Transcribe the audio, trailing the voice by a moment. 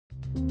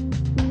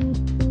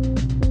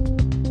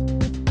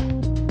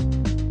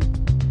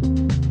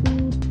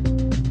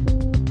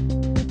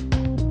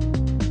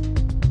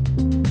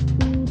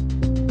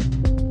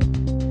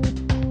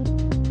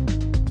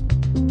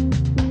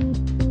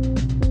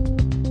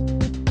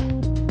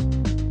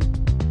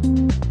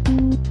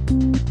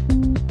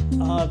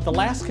The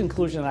last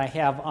conclusion I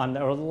have on,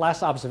 or the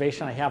last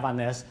observation I have on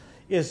this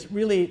is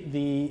really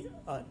the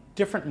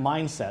different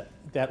mindset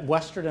that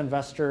Western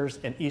investors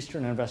and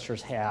Eastern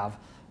investors have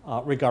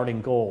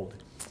regarding gold.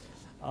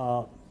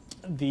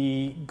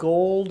 The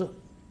gold,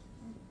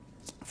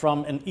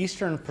 from an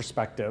Eastern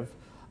perspective,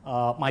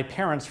 my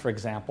parents, for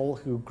example,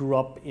 who grew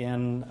up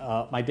in,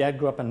 my dad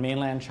grew up in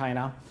mainland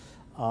China,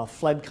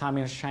 fled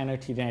communist China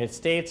to the United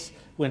States,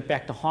 went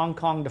back to Hong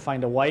Kong to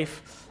find a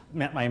wife,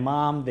 met my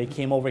mom, they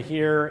came over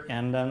here,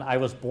 and then I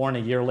was born a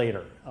year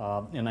later,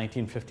 in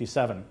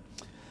 1957.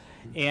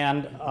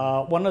 And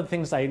one of the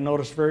things I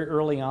noticed very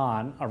early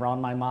on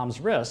around my mom's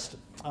wrist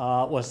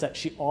was that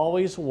she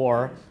always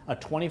wore a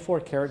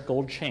 24-karat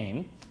gold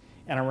chain,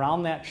 and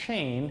around that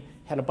chain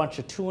had a bunch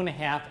of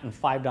 $2.50 and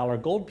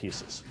 $5 gold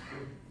pieces.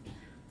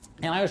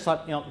 And I always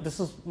thought, you know, this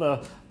is,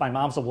 my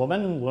mom's a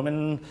woman.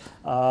 Women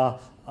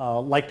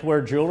like to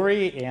wear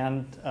jewelry,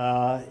 and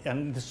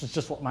this is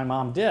just what my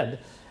mom did.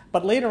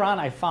 But later on,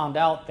 I found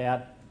out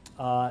that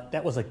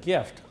that was a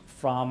gift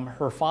from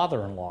her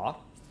father-in-law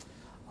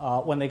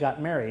when they got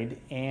married.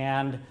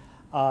 And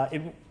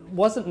it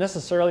wasn't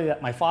necessarily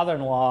that my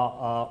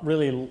father-in-law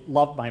really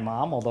loved my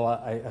mom, although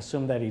I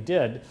assume that he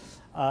did.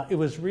 It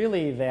was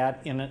really that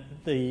in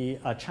the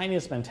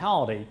Chinese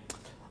mentality,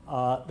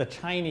 the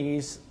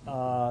Chinese,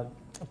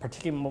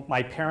 particularly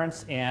my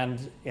parents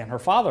and her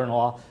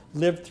father-in-law,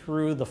 lived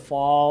through the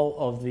fall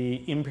of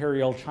the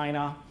imperial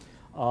China,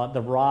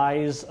 the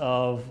rise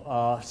of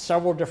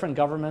several different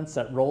governments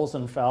that rose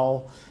and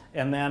fell,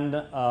 and then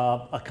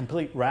a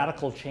complete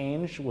radical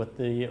change with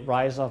the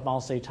rise of Mao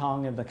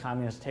Zedong and the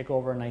communist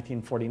takeover in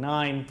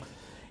 1949.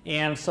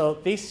 And so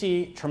they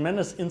see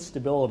tremendous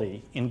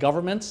instability in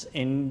governments,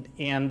 and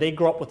they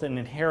grow up with an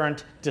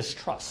inherent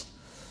distrust.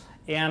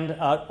 And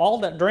all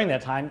that during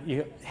that time,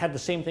 you had the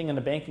same thing in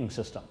the banking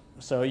system.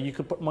 So you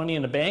could put money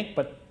in the bank,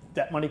 but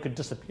that money could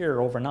disappear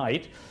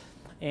overnight.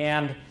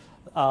 And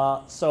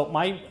so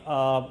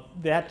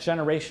that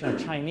generation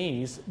of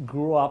Chinese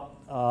grew up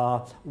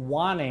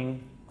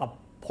wanting a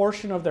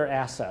portion of their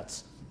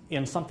assets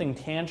in something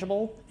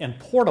tangible and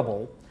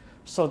portable,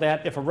 so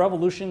that if a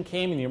revolution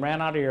came and you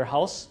ran out of your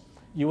house,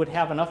 you would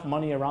have enough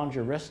money around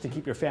your wrist to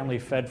keep your family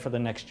fed for the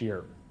next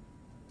year.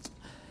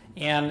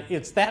 And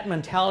it's that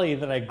mentality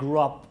that I grew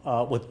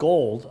up with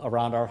gold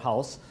around our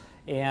house.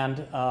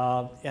 And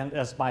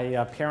as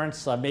my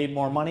parents made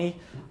more money,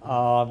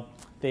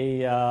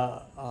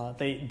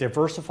 they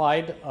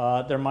diversified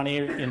their money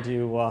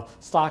into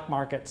stock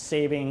market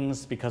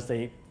savings, because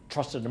they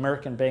trusted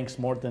American banks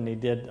more than they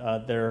did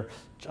their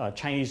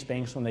Chinese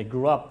banks when they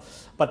grew up.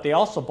 But they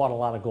also bought a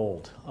lot of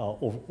gold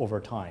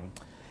over time.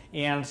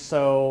 And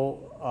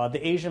so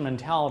the Asian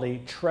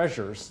mentality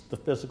treasures the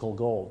physical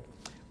gold.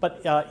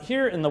 But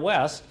here in the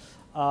West,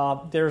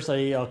 there's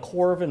a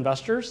core of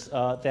investors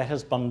that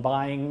has been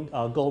buying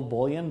gold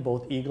bullion,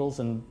 both eagles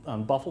and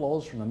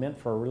buffaloes from the mint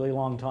for a really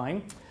long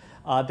time,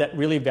 that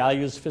really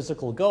values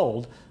physical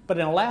gold. But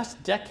in the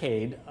last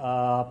decade,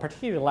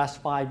 particularly the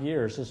last 5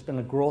 years, there's been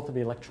a growth of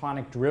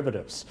electronic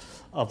derivatives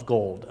of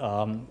gold,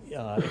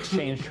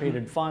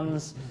 exchange-traded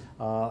funds,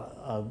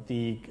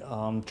 the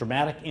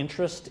dramatic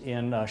interest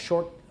in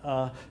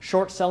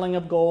short selling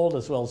of gold,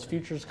 as well as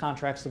futures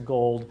contracts of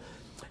gold.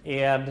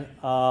 And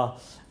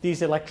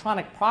these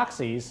electronic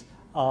proxies,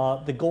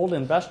 the gold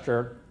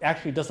investor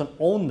actually doesn't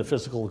own the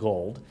physical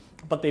gold,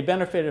 but they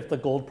benefit if the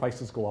gold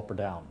prices go up or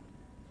down.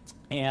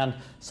 And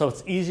so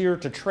it's easier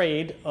to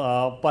trade,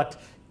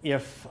 but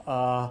if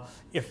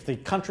the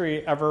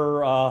country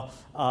ever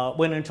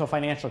went into a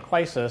financial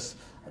crisis,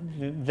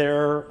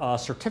 their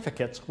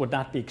certificates would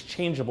not be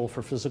exchangeable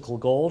for physical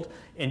gold,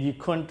 and you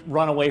couldn't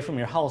run away from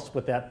your house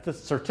with that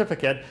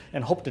certificate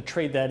and hope to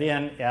trade that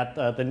in at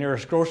the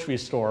nearest grocery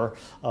store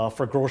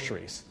for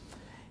groceries.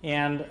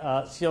 And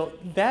so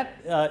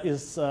that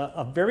is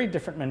a very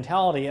different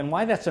mentality, and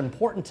why that's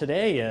important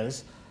today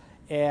is,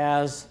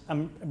 as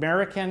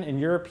American and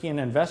European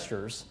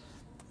investors,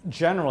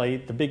 generally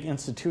the big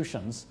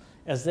institutions,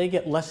 as they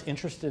get less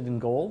interested in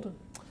gold,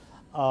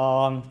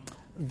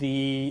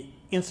 the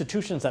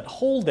institutions that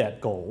hold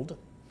that gold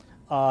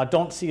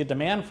don't see a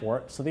demand for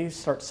it, so they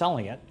start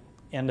selling it.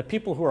 And the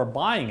people who are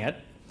buying it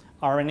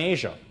are in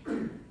Asia.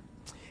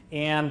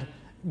 And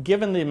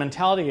given the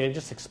mentality I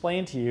just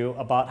explained to you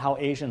about how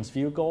Asians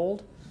view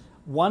gold,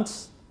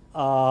 once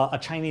a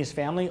Chinese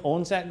family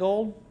owns that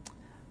gold,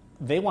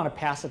 they want to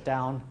pass it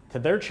down to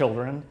their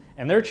children,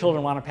 and their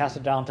children want to pass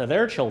it down to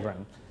their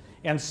children.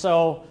 And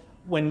so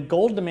when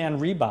gold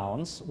demand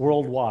rebounds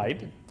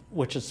worldwide,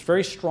 which is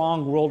very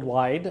strong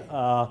worldwide,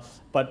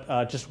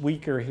 but just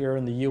weaker here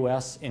in the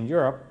US and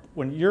Europe,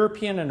 when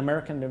European and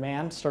American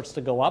demand starts to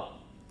go up,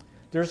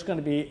 there's going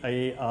to be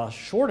a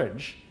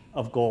shortage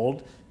of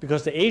gold,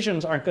 because the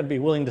Asians aren't going to be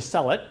willing to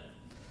sell it,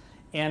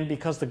 and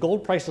because the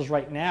gold prices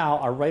right now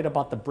are right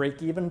about the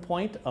break-even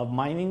point of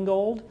mining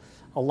gold,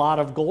 a lot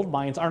of gold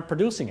mines aren't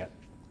producing it.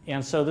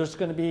 And so there's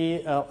going to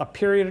be a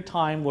period of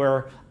time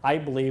where I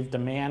believe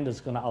demand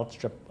is going to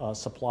outstrip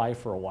supply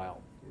for a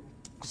while.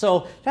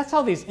 So that's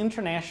how these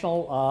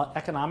international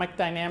economic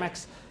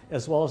dynamics,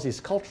 as well as these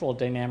cultural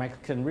dynamics,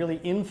 can really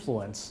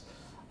influence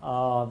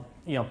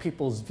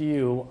people's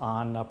view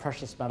on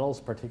precious metals,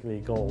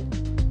 particularly gold.